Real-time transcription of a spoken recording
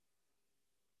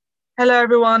Hello,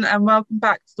 everyone, and welcome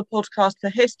back to the podcast for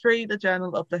History, the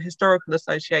Journal of the Historical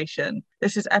Association.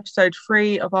 This is episode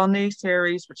 3 of our new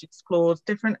series, which explores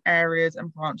different areas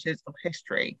and branches of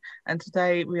history. And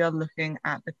today we are looking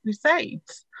at the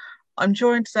Crusades. I'm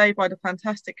joined today by the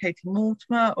fantastic Katie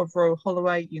Mortimer of Royal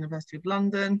Holloway, University of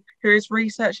London, who is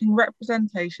researching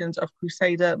representations of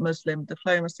Crusader Muslim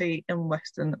diplomacy in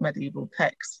Western medieval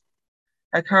texts.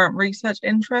 Her current research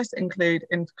interests include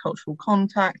intercultural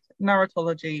contact,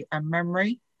 narratology, and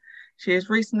memory. She has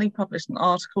recently published an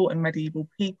article in Medieval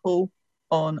People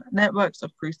on networks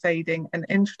of crusading, an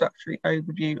introductory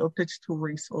overview of digital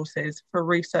resources for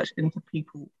research into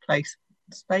people, place,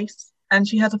 and space. And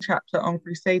she has a chapter on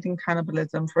crusading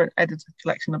cannibalism for an edited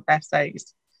collection of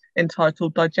essays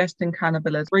entitled Digesting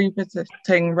Cannibalism,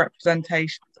 Revisiting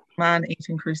Representations of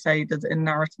Man-Eating Crusaders in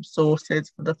Narrative Sources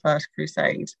for the First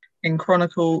Crusade, in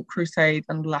Chronicle, Crusade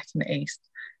and Latin East,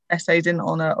 Essays in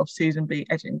Honour of Susan B.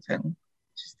 Edgington,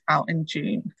 which is out in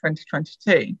June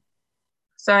 2022.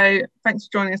 So thanks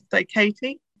for joining us today,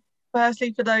 Katie.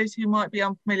 Firstly, for those who might be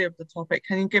unfamiliar with the topic,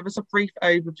 can you give us a brief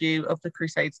overview of the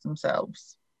Crusades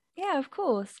themselves? Yeah, of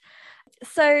course.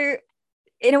 So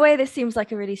in a way, this seems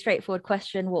like a really straightforward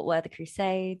question. What were the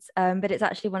Crusades? But it's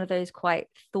actually one of those quite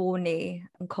thorny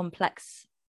and complex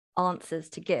answers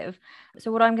to give.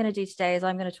 So what I'm going to do today is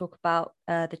I'm going to talk about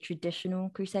the traditional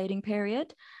crusading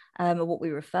period, or what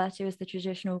we refer to as the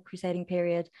traditional crusading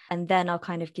period. And then I'll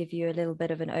kind of give you a little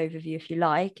bit of an overview, if you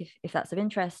like, if that's of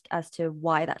interest, as to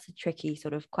why that's a tricky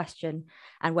sort of question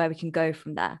and where we can go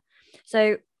from there.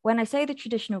 So when I say the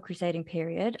traditional crusading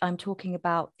period, I'm talking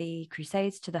about the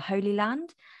Crusades to the Holy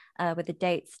Land, with the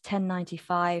dates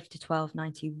 1095 to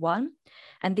 1291.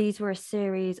 And these were a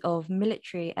series of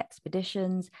military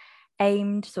expeditions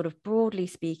aimed, sort of broadly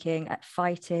speaking, at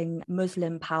fighting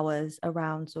Muslim powers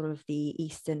around sort of the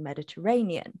Eastern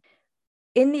Mediterranean.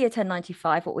 In the year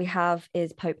 1095, what we have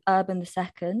is Pope Urban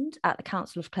II at the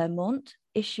Council of Clermont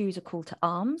issues a call to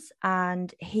arms,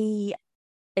 and he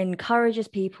encourages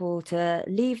people to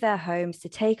leave their homes, to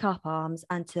take up arms,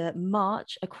 and to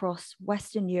march across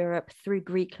Western Europe through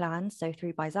Greek lands, so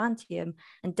through Byzantium,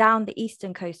 and down the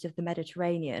eastern coast of the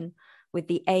Mediterranean, with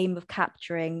the aim of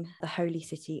capturing the holy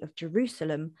city of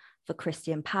Jerusalem for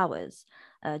Christian powers.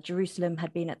 Jerusalem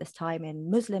had been at this time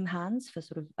in Muslim hands for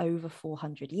sort of over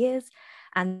 400 years.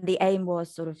 And the aim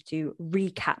was sort of to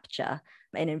recapture,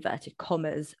 in inverted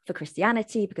commas, for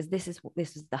Christianity, because this is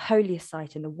the holiest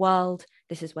site in the world.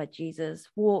 This is where Jesus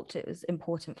walked. It was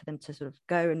important for them to sort of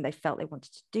go, and they felt they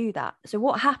wanted to do that. So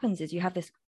what happens is you have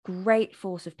this great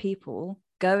force of people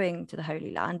going to the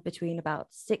Holy Land, between about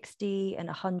 60 and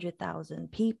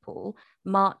 100,000 people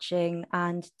marching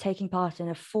and taking part in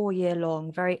a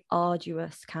 4-year-long, very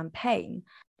arduous campaign.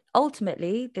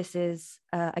 Ultimately, this is,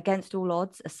 against all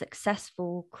odds, a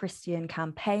successful Christian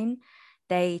campaign.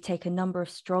 They take a number of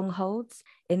strongholds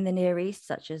in the Near East,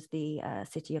 such as the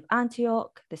city of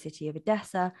Antioch, the city of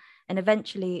Edessa, and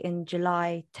eventually in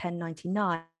July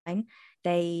 1099,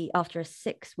 they, after a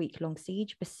 6-week-long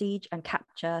siege, besiege and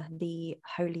capture the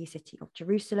holy city of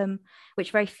Jerusalem, which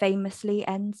very famously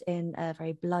ends in a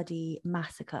very bloody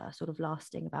massacre, sort of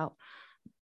lasting about,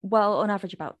 well, on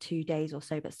average about 2 days or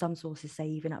so, but some sources say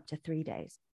even up to 3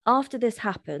 days. After this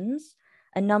happens,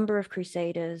 a number of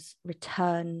crusaders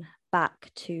return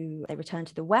to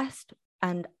the west,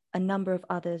 and a number of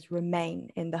others remain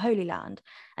in the Holy Land,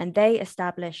 and they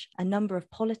establish a number of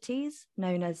polities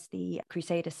known as the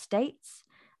Crusader States,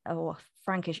 or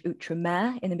Frankish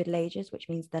Outremer in the Middle Ages, which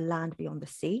means the land beyond the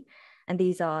sea. And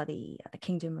these are the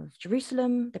Kingdom of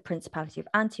Jerusalem, the Principality of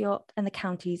Antioch, and the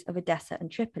counties of Edessa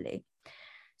and Tripoli.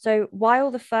 So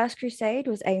while the First Crusade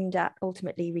was aimed at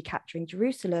ultimately recapturing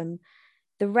Jerusalem,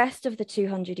 the rest of the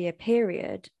 200-year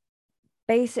period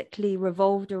basically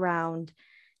revolved around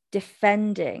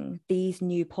defending these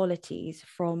new polities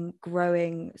from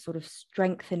growing, sort of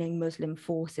strengthening Muslim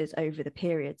forces over the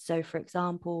period. So, for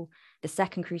example, the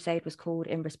Second Crusade was called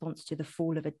in response to the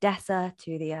fall of Edessa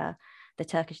to the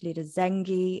Turkish leader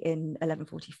Zengi in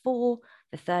 1144.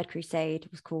 The Third Crusade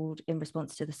was called in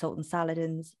response to the Sultan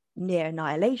Saladin's near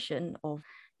annihilation of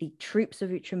the troops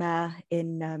of Outremer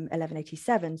in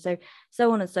 1187.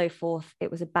 So on and so forth.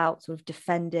 It was about sort of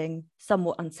defending,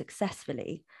 somewhat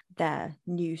unsuccessfully, their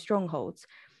new strongholds.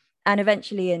 And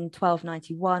eventually in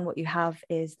 1291, what you have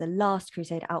is the last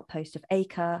Crusade outpost of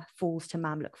Acre falls to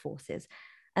Mamluk forces.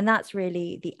 And that's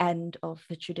really the end of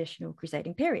the traditional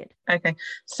crusading period. Okay,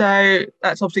 so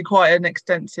that's obviously quite an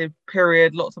extensive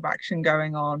period, lots of action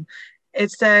going on.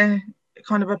 Is there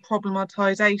kind of a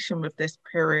problematization with this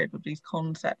period, with these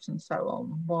concepts and so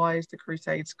on? Why is the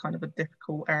Crusades kind of a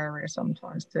difficult area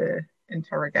sometimes to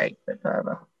interrogate a bit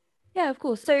further? Yeah, of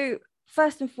course. So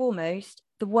first and foremost,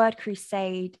 the word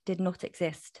crusade did not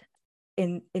exist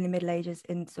in the Middle Ages,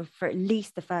 in sort of for at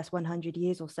least the first 100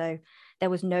 years or so. There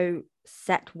was no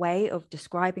set way of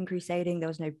describing crusading. There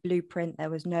was no blueprint. There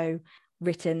was no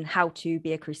written how to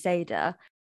be a crusader.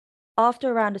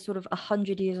 After around a sort of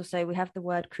 100 years or so, we have the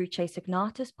word cruce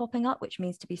signatus popping up, which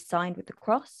means to be signed with the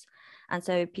cross. And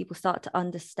so people start to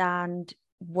understand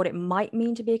what it might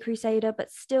mean to be a crusader,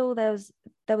 but still there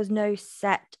was no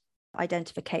set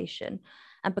identification.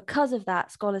 And because of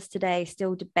that, scholars today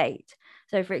still debate.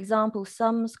 So, for example,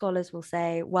 some scholars will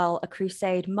say, well, a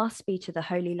crusade must be to the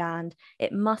Holy Land,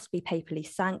 it must be papally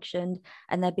sanctioned,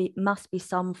 and must be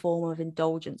some form of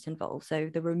indulgence involved. So,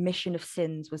 the remission of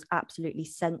sins was absolutely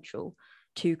central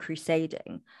to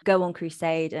crusading. Go on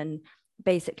crusade and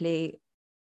basically,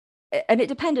 and it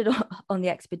depended on the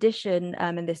expedition,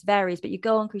 and this varies, but you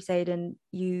go on crusade and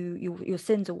your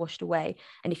sins are washed away.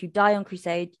 And if you die on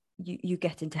crusade, you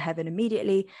get into heaven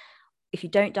immediately. If you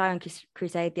don't die on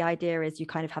crusade, the idea is you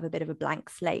kind of have a bit of a blank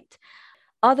slate.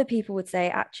 Other people would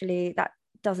say actually that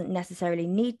doesn't necessarily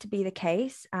need to be the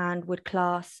case, and would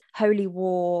class holy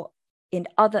war in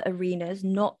other arenas,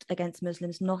 not against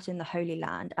Muslims, not in the Holy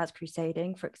Land, as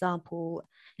crusading. For example,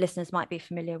 listeners might be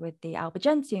familiar with the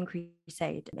Albigensian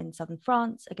Crusade in southern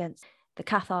France against the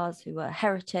Cathars, who were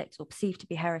heretics or perceived to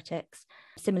be heretics.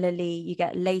 Similarly, you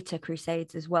get later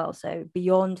crusades as well. So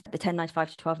beyond the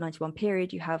 1095 to 1291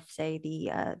 period, you have, say,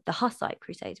 the Hussite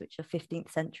Crusades, which are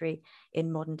 15th century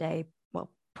in modern day,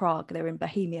 well, Prague. They're in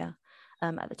Bohemia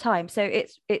at the time. So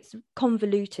it's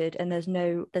convoluted, and there's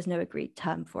no agreed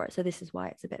term for it. So this is why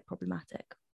it's a bit problematic.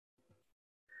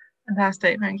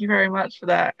 Fantastic. Thank you very much for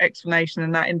that explanation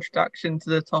and that introduction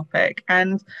to the topic.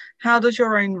 And how does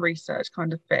your own research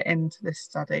kind of fit into this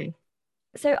study?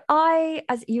 So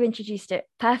as you introduced it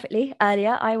perfectly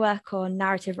earlier, I work on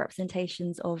narrative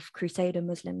representations of Crusader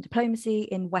Muslim diplomacy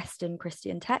in Western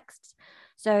Christian texts.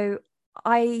 So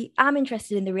I am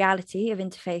interested in the reality of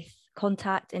interfaith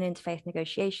contact and interfaith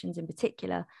negotiations in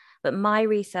particular, but my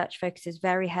research focuses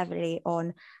very heavily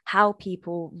on how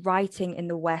people writing in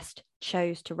the West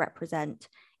chose to represent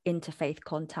interfaith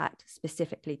contact,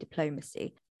 specifically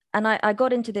diplomacy. And I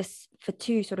got into this for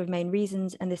two sort of main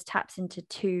reasons, and this taps into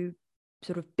two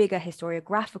sort of bigger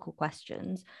historiographical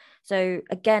questions. So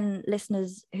again,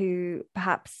 listeners who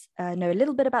perhaps know a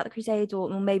little bit about the Crusades, or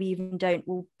maybe even don't,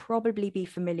 will probably be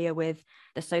familiar with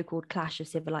the so-called clash of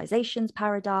civilizations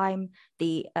paradigm,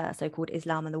 the so-called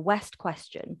Islam and the West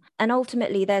question. And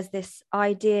ultimately, there's this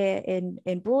idea in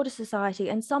broader society,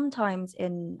 and sometimes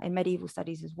in medieval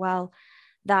studies as well,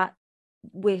 that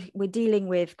we're dealing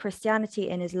with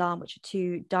Christianity and Islam, which are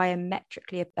two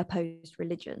diametrically opposed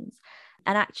religions.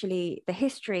 And actually, the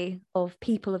history of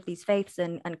people of these faiths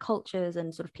and cultures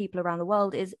and sort of people around the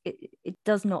world it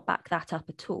does not back that up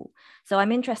at all. So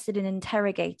I'm interested in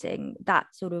interrogating that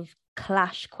sort of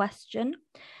clash question.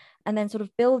 And then sort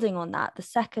of building on that, the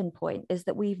second point is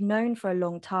that we've known for a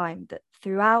long time that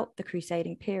throughout the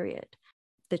crusading period,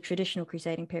 the traditional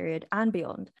crusading period and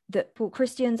beyond, that for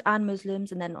Christians and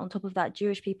Muslims, and then on top of that,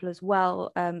 Jewish people as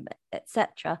well,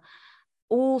 etc.,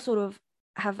 all sort of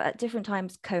have at different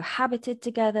times cohabited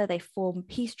together. They form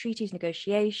peace treaties,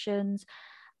 negotiations.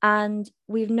 And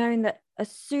we've known that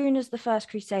as soon as the first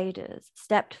Crusaders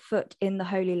stepped foot in the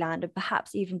Holy Land, and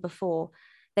perhaps even before,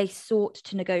 they sought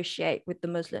to negotiate with the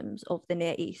Muslims of the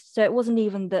Near East. So it wasn't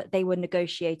even that they were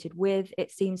negotiated with,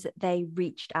 it seems that they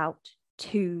reached out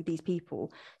to these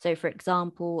people. So, for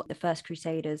example, the First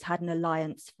Crusaders had an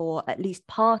alliance for at least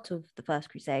part of the First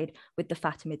Crusade with the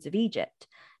Fatimids of Egypt.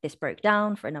 This broke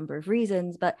down for a number of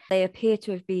reasons, but they appear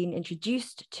to have been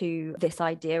introduced to this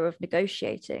idea of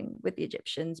negotiating with the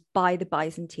Egyptians by the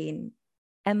Byzantine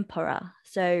emperor.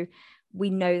 So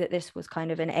we know that this was kind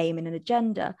of an aim and an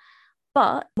agenda.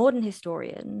 But modern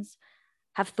historians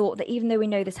have thought that even though we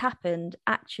know this happened,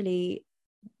 actually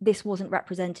this wasn't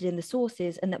represented in the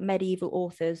sources, and that medieval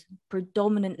authors,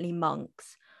 predominantly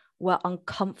monks, were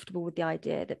uncomfortable with the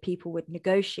idea that people would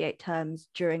negotiate terms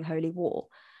during holy war.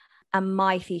 And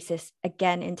my thesis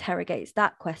again interrogates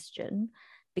that question,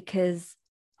 because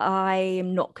I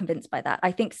am not convinced by that.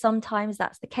 I think sometimes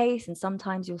that's the case, and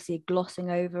sometimes you'll see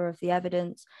glossing over of the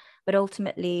evidence. But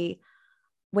ultimately,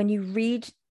 when you read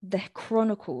the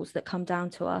chronicles that come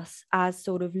down to us as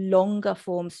sort of longer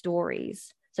form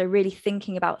stories, so really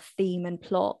thinking about theme and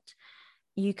plot,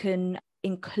 you can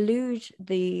include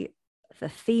the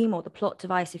theme or the plot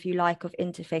device, if you like, of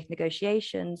interfaith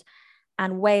negotiations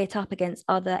and weigh it up against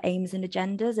other aims and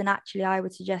agendas. And actually, I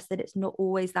would suggest that it's not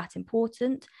always that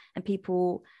important, and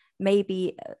people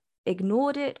maybe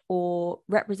ignored it or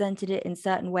represented it in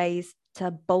certain ways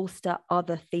to bolster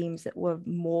other themes that were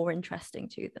more interesting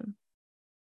to them.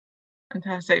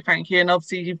 Fantastic, thank you. And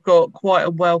obviously, you've got quite a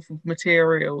wealth of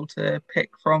material to pick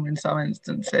from in some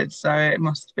instances, so it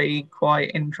must be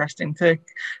quite interesting to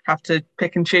have to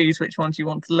pick and choose which ones you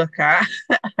want to look at.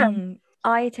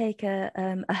 I take a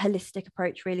holistic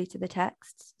approach really to the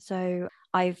texts. So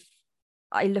I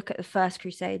look at the First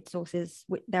Crusade sources.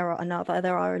 There are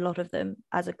a lot of them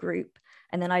as a group,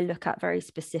 and then I look at very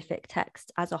specific texts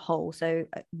as a whole. So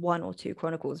one or two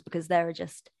chronicles, because there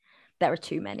are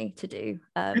too many to do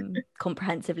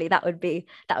comprehensively. That would be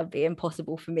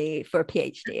impossible for me for a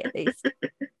PhD at least.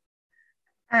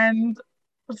 And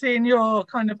obviously, in your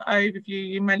kind of overview,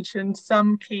 you mentioned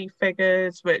some key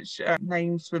figures, which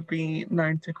names would be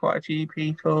known to quite a few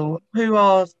people. Who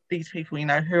are these people?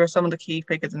 Who are some of the key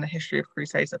figures in the history of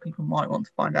Crusades that people might want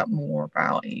to find out more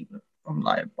about, either from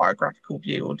like a biographical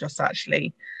view or just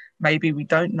actually maybe we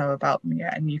don't know about them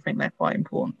yet and you think they're quite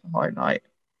important to highlight?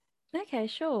 Okay,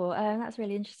 sure. That's a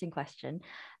really interesting question.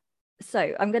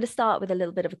 So I'm going to start with a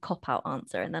little bit of a cop-out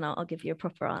answer, and then I'll give you a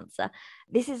proper answer.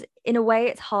 This is, in a way,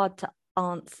 it's hard to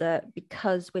answer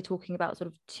because we're talking about sort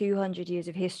of 200 years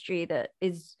of history that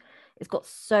it's got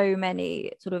so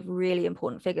many sort of really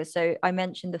important figures. So I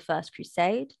mentioned the First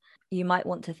Crusade. You might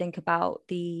want to think about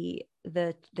the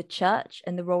church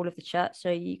and the role of the church. So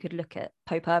you could look at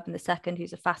Pope Urban II,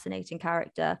 who's a fascinating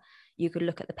character. You could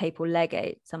look at the papal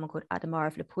legate, someone called Adhemar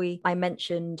of Lepuy. I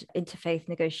mentioned interfaith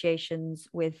negotiations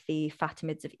with the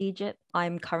Fatimids of Egypt.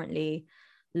 I'm currently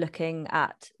looking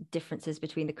at differences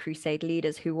between the Crusade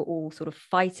leaders who were all sort of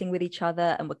fighting with each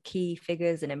other and were key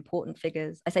figures and important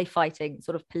figures. I say fighting,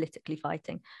 sort of politically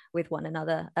fighting with one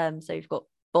another. So you've got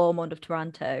Bohemond of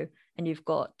Taranto and you've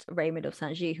got Raymond of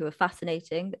Saint-Gilles, who are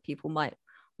fascinating, that people might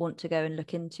want to go and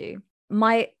look into.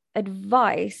 My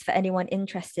advice for anyone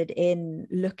interested in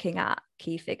looking at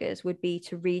key figures would be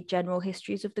to read general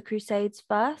histories of the Crusades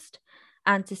first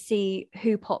and to see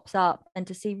who pops up and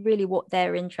to see really what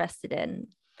they're interested in.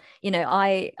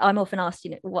 I'm often asked,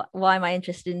 why am I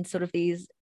interested in sort of these,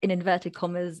 in inverted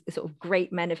commas, sort of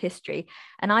great men of history?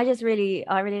 And I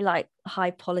really like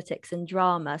high politics and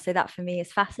drama. So that for me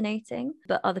is fascinating.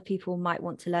 But other people might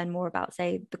want to learn more about,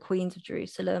 say, the Queens of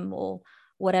Jerusalem or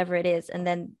whatever it is. And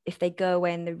then if they go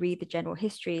away and they read the general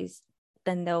histories,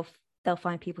 then they'll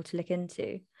find people to look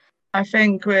into. I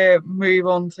think we'll move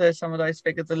on to some of those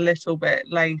figures a little bit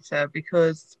later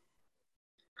because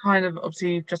kind of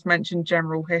obviously you've just mentioned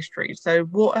general history. So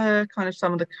what are kind of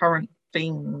some of the current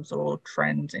themes or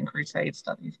trends in Crusade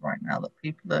studies right now that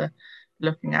people are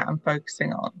looking at and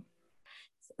focusing on?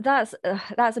 That's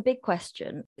a big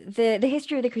question. The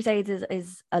history of the Crusades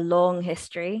is a long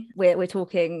history. We're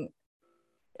talking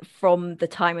from the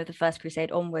time of the First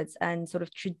Crusade onwards, and sort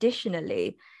of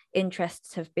traditionally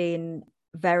interests have been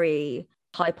very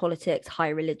high politics, high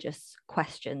religious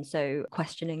questions. So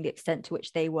questioning the extent to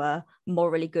which they were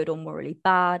morally good or morally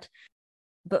bad.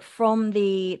 But from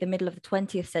the middle of the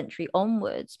 20th century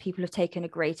onwards, people have taken a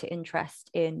greater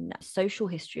interest in social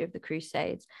history of the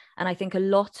Crusades. And I think a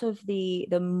lot of the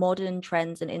modern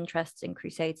trends and interests in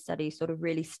Crusade studies sort of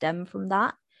really stem from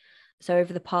that. So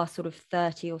over the past sort of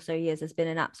 30 or so years, there's been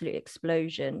an absolute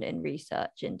explosion in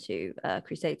research into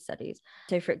Crusade studies.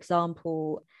 So for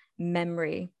example,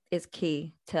 memory is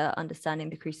key to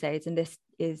understanding the Crusades. And this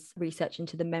is research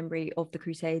into the memory of the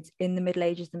Crusades in the Middle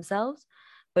Ages themselves,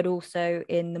 but also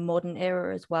in the modern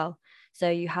era as well. So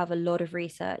you have a lot of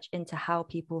research into how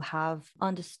people have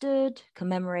understood,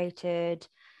 commemorated,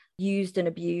 used and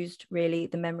abused really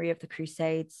the memory of the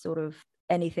Crusades, sort of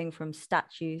anything from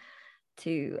statues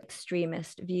to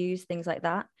extremist views, things like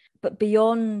that. But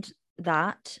beyond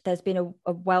that, there's been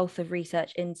a wealth of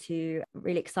research into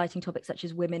really exciting topics such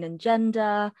as women and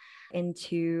gender,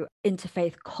 into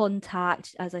interfaith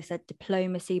contact, as I said,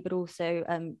 diplomacy, but also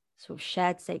sort of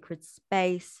shared sacred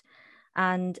space.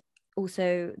 And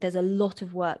also there's a lot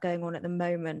of work going on at the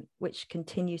moment, which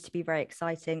continues to be very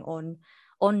exciting on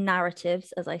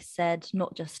narratives, as I said,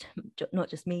 not just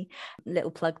me,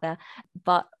 little plug there,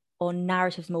 but on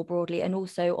narratives more broadly, and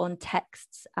also on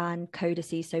texts and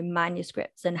codices, so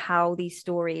manuscripts, and how these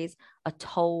stories are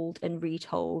told and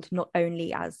retold, not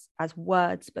only as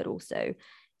words, but also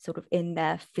sort of in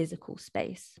their physical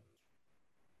space.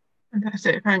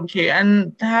 Fantastic, thank you.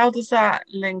 And how does that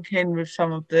link in with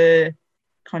some of the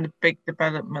kind of big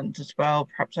developments as well,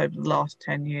 perhaps over the last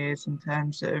 10 years, in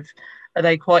terms of, are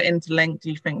they quite interlinked?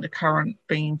 Do you think the current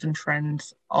themes and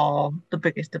trends are the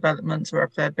biggest developments, or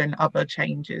have there been other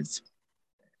changes?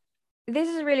 This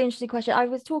is a really interesting question. I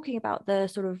was talking about the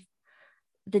sort of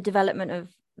the development of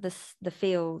the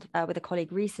field with a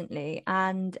colleague recently,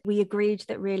 and we agreed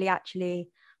that really actually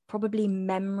probably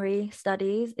memory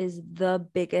studies is the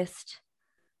biggest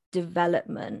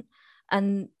development.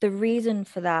 And the reason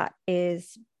for that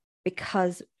is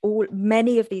because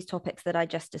many of these topics that I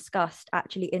just discussed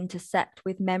actually intersect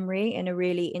with memory in a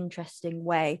really interesting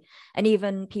way. And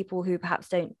even people who perhaps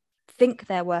don't think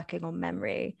they're working on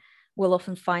memory will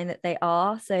often find that they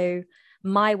are. So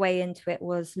my way into it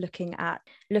was looking at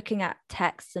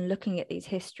texts and looking at these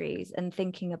histories and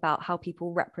thinking about how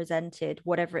people represented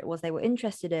whatever it was they were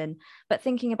interested in, but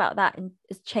thinking about that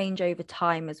as change over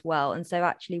time as well. And so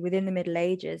actually within the Middle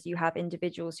Ages, you have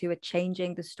individuals who are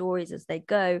changing the stories as they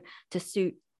go to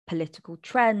suit political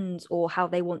trends or how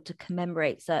they want to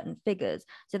commemorate certain figures.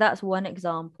 So that's one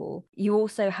example. You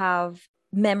also have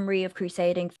memory of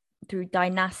crusading through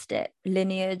dynastic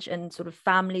lineage and sort of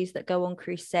families that go on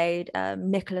crusade.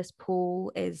 Nicholas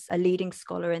Paul is a leading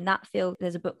scholar in that field.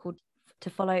 There's a book called To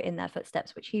Follow in Their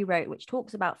Footsteps, which he wrote, which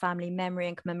talks about family memory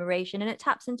and commemoration, and it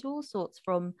taps into all sorts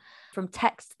from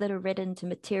texts that are written to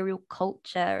material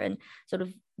culture and sort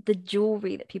of the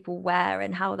jewelry that people wear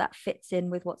and how that fits in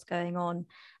with what's going on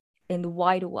in the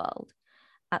wider world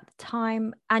at the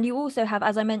time. And you also have,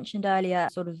 as I mentioned earlier,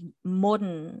 sort of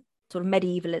modern sort of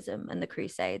medievalism and the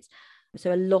Crusades.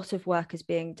 So a lot of work is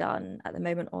being done at the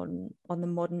moment on the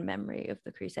modern memory of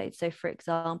the Crusades. So for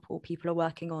example, people are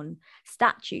working on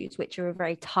statues, which are a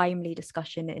very timely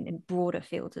discussion in broader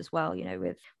fields as well, you know,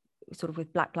 with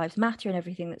Black Lives Matter and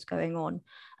everything that's going on,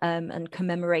 and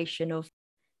commemoration of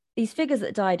these figures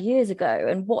that died years ago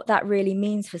and what that really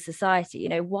means for society. You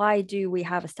know, why do we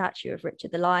have a statue of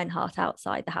Richard the Lionheart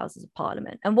outside the Houses of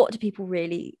Parliament? And what do people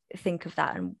really think of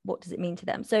that? And what does it mean to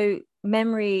them? So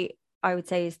memory, I would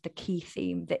say, is the key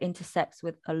theme that intersects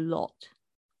with a lot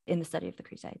in the study of the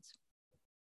Crusades.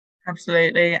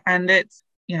 Absolutely. And it's,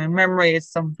 you know, memory is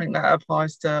something that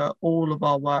applies to all of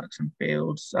our works and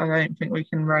fields. I don't think we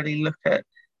can really look at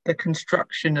the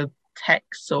construction of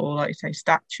texts or, like you say,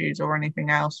 statues or anything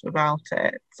else without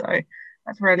it. So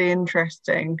that's really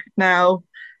interesting. Now,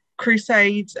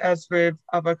 Crusades, as with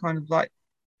other kind of like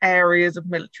areas of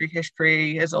military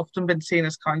history, has often been seen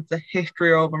as kind of the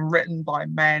history of and written by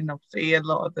men. Obviously, a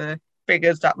lot of the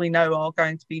figures that we know are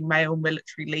going to be male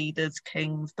military leaders,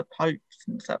 kings, the popes,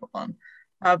 and so on.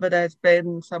 But there's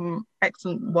been some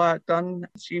excellent work done,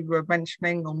 as you were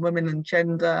mentioning, on women and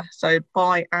gender, so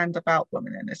by and about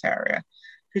women in this area.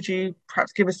 Could you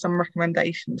perhaps give us some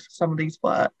recommendations for some of these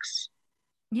works?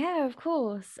 Yeah, of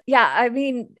course. Yeah, I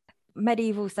mean,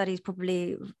 medieval studies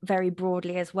probably very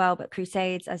broadly as well, but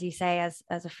Crusades, as you say,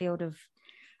 as a field of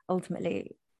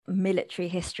ultimately military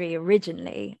history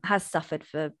originally, has suffered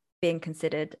for being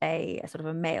considered a sort of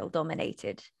a male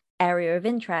dominated area of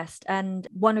interest. And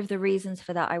one of the reasons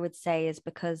for that, I would say, is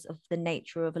because of the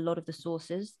nature of a lot of the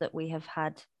sources that we have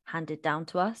had handed down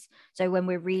to us. So when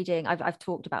we're reading, I've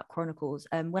talked about chronicles.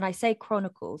 When I say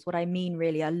chronicles, what I mean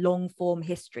really are long form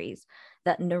histories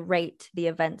that narrate the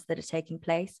events that are taking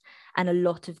place. And a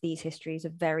lot of these histories are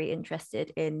very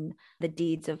interested in the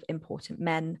deeds of important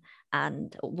men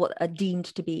and what are deemed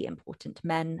to be important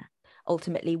men.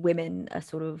 Ultimately, women are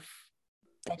sort of,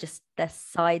 they're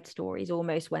side stories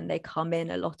almost when they come in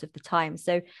a lot of the time.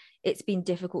 So it's been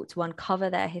difficult to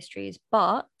uncover their histories,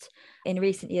 but in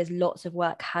recent years lots of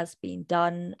work has been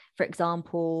done. For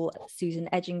example, Susan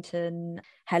Edgington,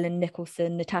 Helen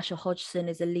Nicholson, Natasha Hodgson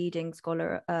is a leading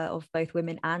scholar of both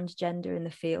women and gender in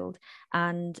the field,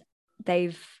 and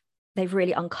they've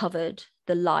really uncovered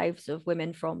the lives of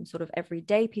women from sort of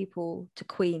everyday people to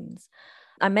queens.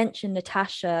 I mentioned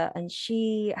Natasha, and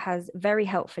she has very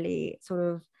helpfully sort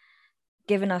of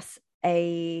given us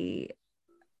a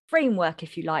framework,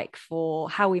 if you like, for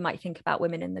how we might think about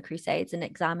women in the Crusades and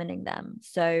examining them.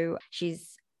 So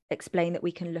she's explained that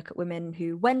we can look at women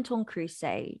who went on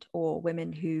crusade or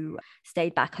women who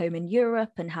stayed back home in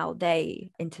Europe and how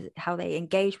they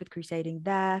engaged with crusading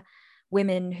there,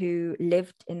 women who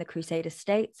lived in the Crusader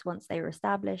states once they were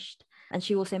established. And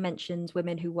she also mentions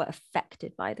women who were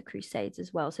affected by the Crusades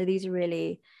as well. So these are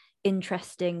really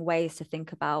interesting ways to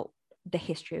think about the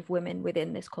history of women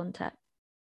within this context.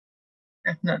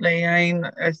 Definitely. I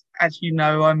mean, as you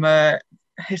know, I'm a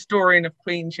historian of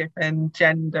queenship and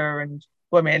gender and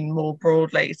women more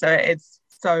broadly. So it's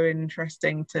so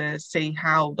interesting to see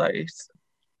how those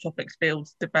topics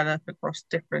fields develop across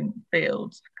different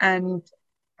fields. And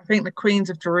I think the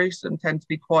Queens of Jerusalem tend to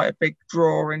be quite a big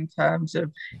draw in terms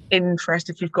of interest.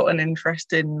 If you've got an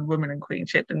interest in women and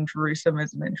queenship, then Jerusalem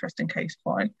is an interesting case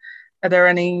point. Are there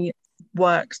any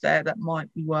works there that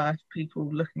might be worth people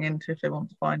looking into if they want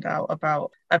to find out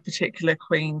about a particular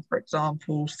queen, for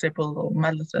example, Sybil or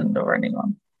Melisande or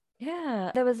anyone? Yeah,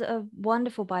 there was a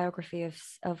wonderful biography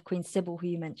of Queen Sybil, who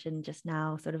you mentioned just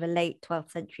now, sort of a late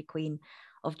 12th century queen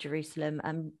of Jerusalem,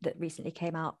 that recently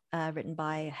came out, written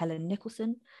by Helen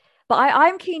Nicholson. But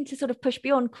I'm keen to sort of push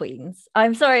beyond queens.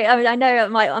 I'm sorry, I mean, I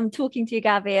know I'm talking to you,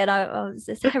 Gabby, and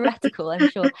it's heretical, I'm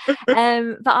sure.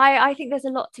 But I think there's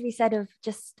a lot to be said of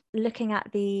just looking at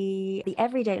the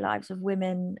everyday lives of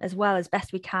women as well as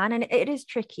best we can, and it is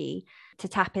tricky to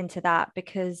tap into that,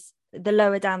 because the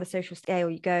lower down the social scale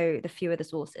you go, the fewer the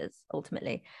sources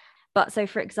ultimately. But so,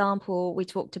 for example, we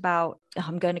talked about,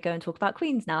 I'm going to go and talk about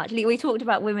queens now. Actually, we talked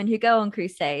about women who go on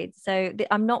crusades. So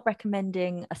I'm not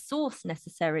recommending a source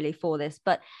necessarily for this,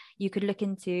 but you could look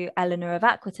into Eleanor of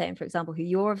Aquitaine, for example, who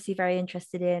you're obviously very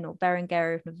interested in, or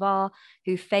Berengaria of Navarre,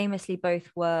 who famously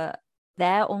both were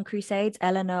there on crusades,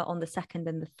 Eleanor on the second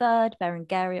and the third,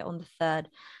 Berengaria on the third.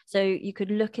 So you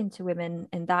could look into women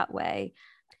in that way.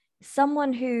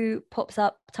 Someone who pops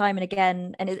up time and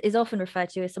again and is often referred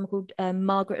to as someone called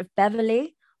Margaret of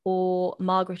Beverley, or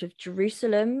Margaret of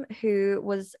Jerusalem, who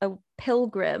was a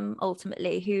pilgrim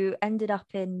ultimately, who ended up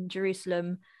in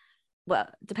Jerusalem, well,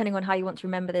 depending on how you want to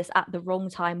remember this, at the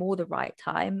wrong time or the right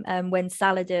time, when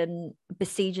Saladin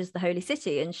besieges the holy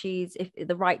city. And she's, if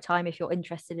the right time if you're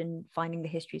interested in finding the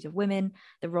histories of women,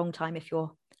 the wrong time if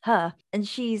you're her. And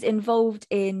she's involved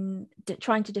in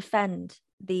trying to defend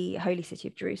the holy city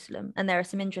of Jerusalem. And there are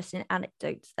some interesting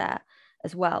anecdotes there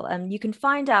as well. You can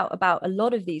find out about a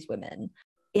lot of these women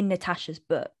in Natasha's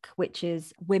book, which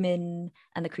is Women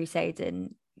and the Crusades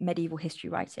in Medieval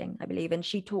History Writing, I believe. And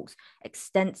she talks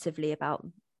extensively about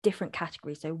different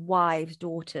categories, so wives,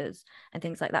 daughters, and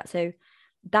things like that. So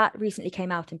that recently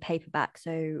came out in paperback.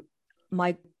 So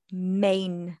my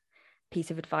main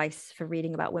piece of advice for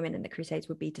reading about women in the Crusades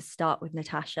would be to start with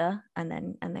Natasha and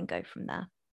then go from there.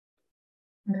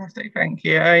 Fantastic, thank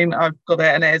you. I mean, I've got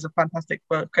it, and it is a fantastic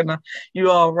book. And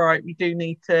you are right, we do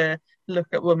need to look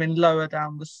at women lower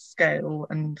down the scale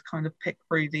and kind of pick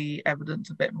through the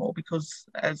evidence a bit more, because,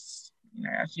 as you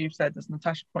know, as you've said, as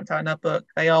Natasha points out in her book,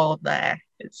 they are there.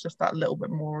 It's just that little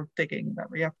bit more of digging that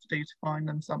we have to do to find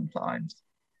them sometimes.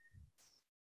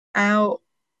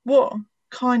 What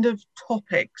kind of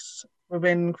topics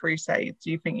within Crusades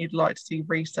do you think you'd like to see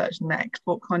researched next?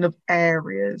 What kind of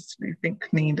areas do you think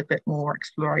need a bit more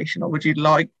exploration, or would you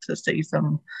like to see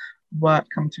some work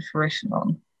come to fruition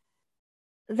on?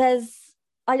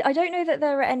 I don't know that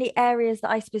there are any areas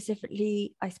that I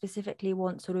specifically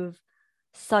want sort of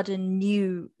sudden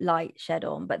new light shed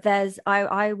on, but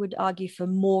I would argue for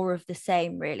more of the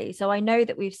same, really. So I know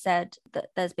that we've said that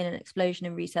there's been an explosion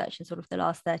in research in sort of the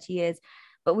last 30 years,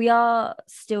 but we are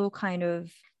still kind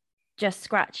of just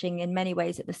scratching in many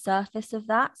ways at the surface of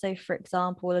that. So, for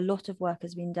example, a lot of work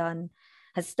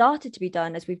has started to be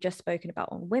done, as we've just spoken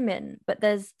about, on women, but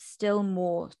there's still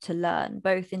more to learn,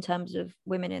 both in terms of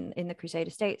women in the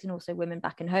Crusader states and also women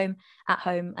back at home,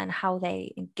 and how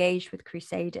they engaged with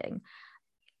crusading.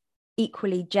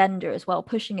 Equally, gender as well,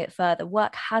 pushing it further.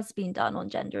 Work has been done on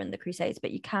gender in the Crusades,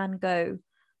 but you can go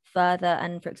further.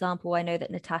 And for example, I know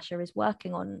that Natasha is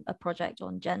working on a project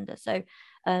on gender. So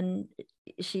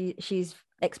she's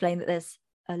explained that there's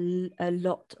a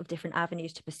lot of different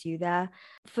avenues to pursue there.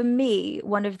 For me,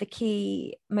 one of the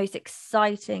key, most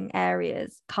exciting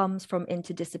areas comes from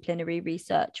interdisciplinary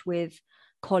research with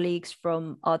colleagues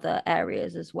from other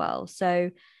areas as well.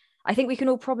 So I think we can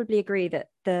all probably agree that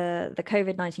the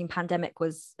COVID-19 pandemic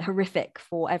was horrific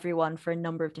for everyone for a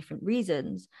number of different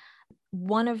reasons.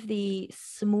 One of the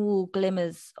small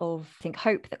glimmers of, I think,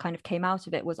 hope that kind of came out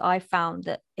of it was, I found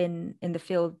that in the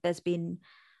field there's been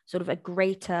sort of a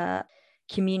greater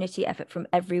community effort from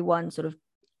everyone sort of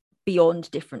beyond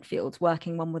different fields,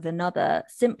 working one with another,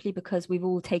 simply because we've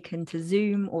all taken to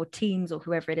Zoom or Teams or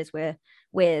whoever it is we're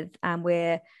with, and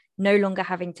we're no longer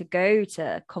having to go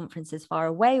to conferences far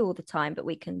away all the time, but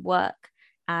we can work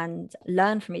and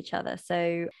learn from each other.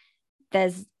 So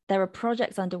there are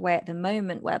projects underway at the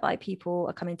moment whereby people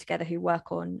are coming together who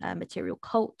work on material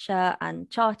culture and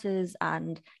charters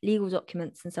and legal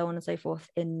documents and so on and so forth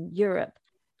in Europe.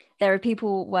 There are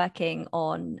people working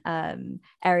on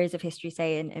areas of history,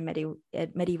 say in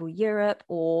medieval Europe,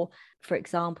 or, for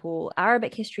example,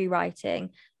 Arabic history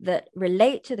writing, that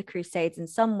relate to the Crusades in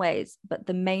some ways, but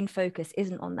the main focus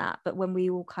isn't on that. But when we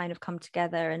all kind of come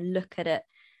together and look at it,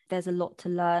 there's a lot to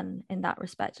learn in that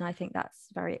respect. And I think that's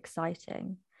very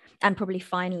exciting. And probably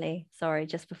finally, sorry,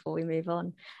 just before we move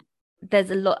on,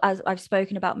 there's a lot, as I've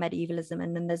spoken about medievalism,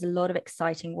 and then there's a lot of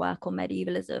exciting work on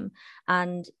medievalism.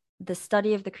 And the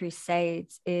study of the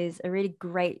Crusades is a really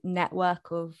great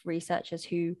network of researchers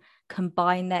who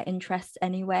combine their interests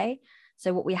anyway.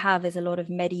 So what we have is a lot of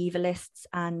medievalists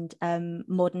and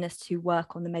modernists who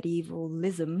work on the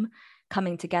medievalism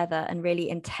coming together and really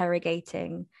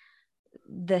interrogating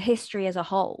the history as a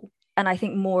whole. And I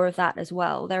think more of that as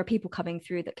well. There are people coming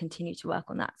through that continue to work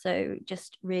on that. So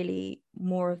just really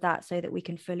more of that so that we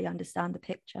can fully understand the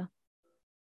picture.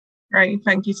 Great,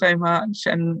 thank you so much.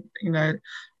 And,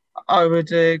 I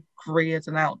would agree as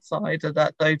an outsider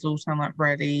that those all sound like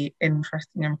really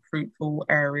interesting and fruitful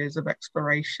areas of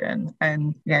exploration.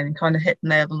 And again, kind of hit the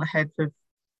nail on the head with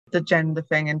the gender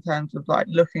thing in terms of like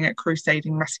looking at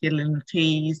crusading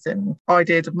masculinities and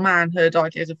ideas of manhood,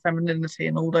 ideas of femininity,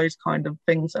 and all those kind of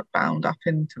things that bound up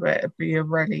into it. It'd be a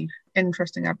really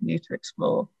interesting avenue to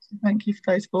explore. So thank you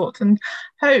for those thoughts. And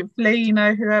hopefully,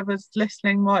 whoever's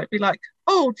listening might be like,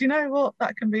 oh, do you know what?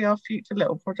 That can be our future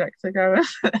little project to go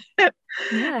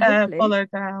and follow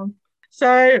down.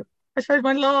 So I suppose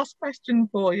my last question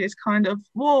for you is kind of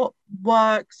what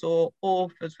works or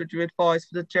authors would you advise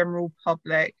for the general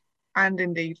public and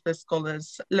indeed for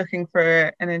scholars looking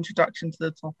for an introduction to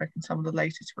the topic and some of the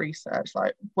latest research?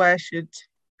 Like, where should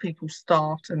people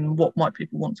start and what might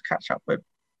people want to catch up with?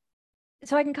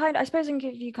 So I suppose I can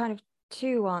give you kind of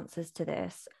two answers to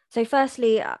this. So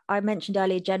firstly, I mentioned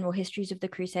earlier general histories of the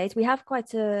Crusades. We have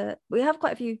quite a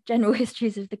few general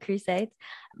histories of the Crusades,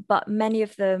 but many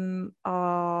of them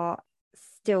are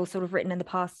still sort of written in the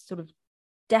past sort of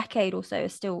decade or so, are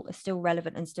still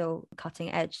relevant and still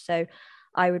cutting edge. So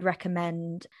I would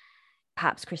recommend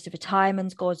perhaps Christopher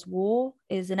Tyman's God's War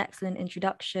is an excellent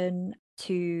introduction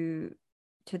to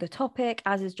the topic,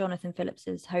 as is Jonathan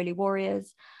Phillips's Holy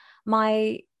Warriors.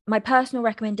 My personal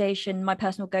recommendation, my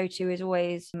personal go-to is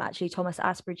always actually Thomas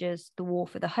Asbridge's The War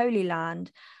for the Holy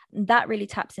Land. That really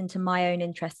taps into my own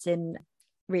interests in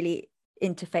really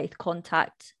interfaith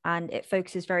contact, and it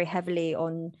focuses very heavily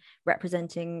on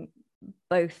representing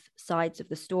both sides of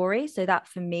the story. So that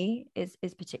for me is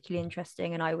particularly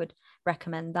interesting, and I would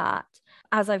recommend that.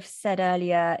 As I've said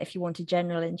earlier, if you want a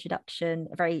general introduction,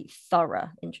 a very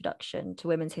thorough introduction to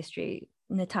women's history,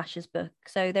 Natasha's book.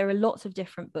 So there are lots of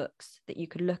different books that you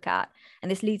could look at.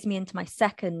 And this leads me into my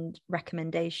second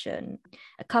recommendation.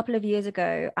 A couple of years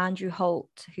ago, Andrew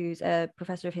Holt, who's a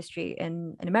professor of history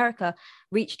in America,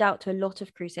 reached out to a lot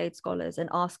of Crusade scholars and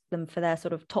asked them for their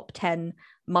sort of top 10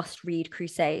 must-read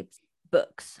Crusades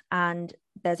books. And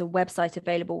there's a website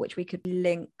available which we could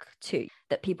link to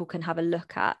that people can have a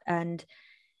look at. And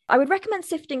I would recommend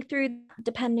sifting through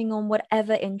depending on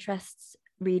whatever interests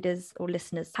readers or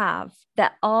listeners have.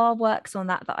 There are works on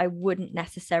that I wouldn't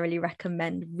necessarily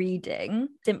recommend reading.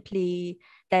 Simply,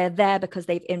 they're there because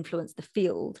they've influenced the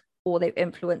field or they've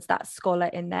influenced that scholar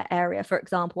in their area. For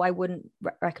example, I wouldn't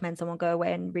recommend someone go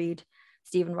away and read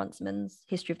Stephen Runciman's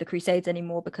History of the Crusades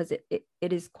anymore because it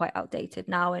is quite outdated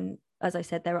now. And as I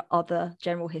said, there are other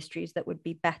general histories that would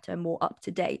be better, more up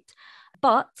to date.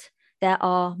 But there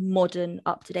are modern,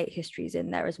 up-to-date histories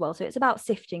in there as well. So it's about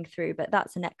sifting through, but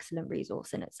that's an excellent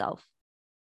resource in itself.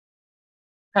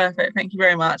 Perfect. Thank you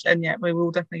very much. And yeah, we will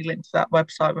definitely link to that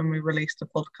website when we release the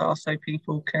podcast so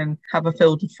people can have a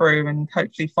filter through and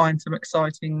hopefully find some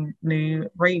exciting new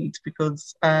reads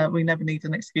because we never need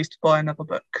an excuse to buy another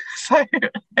book. So,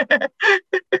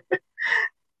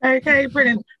 okay,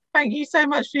 brilliant. Thank you so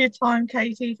much for your time,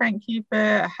 Katie. Thank you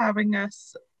for having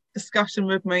us discussion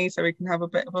with me so we can have a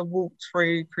bit of a walk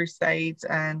through Crusades,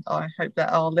 and I hope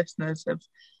that our listeners have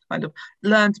kind of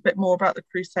learned a bit more about the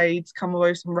Crusades, come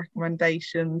away with some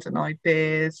recommendations and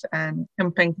ideas, and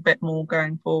can think a bit more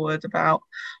going forward about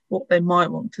what they might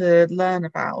want to learn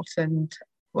about and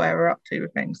where we're up to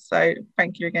with things. So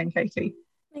thank you again, Katie.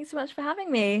 Thanks so much for having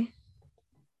me.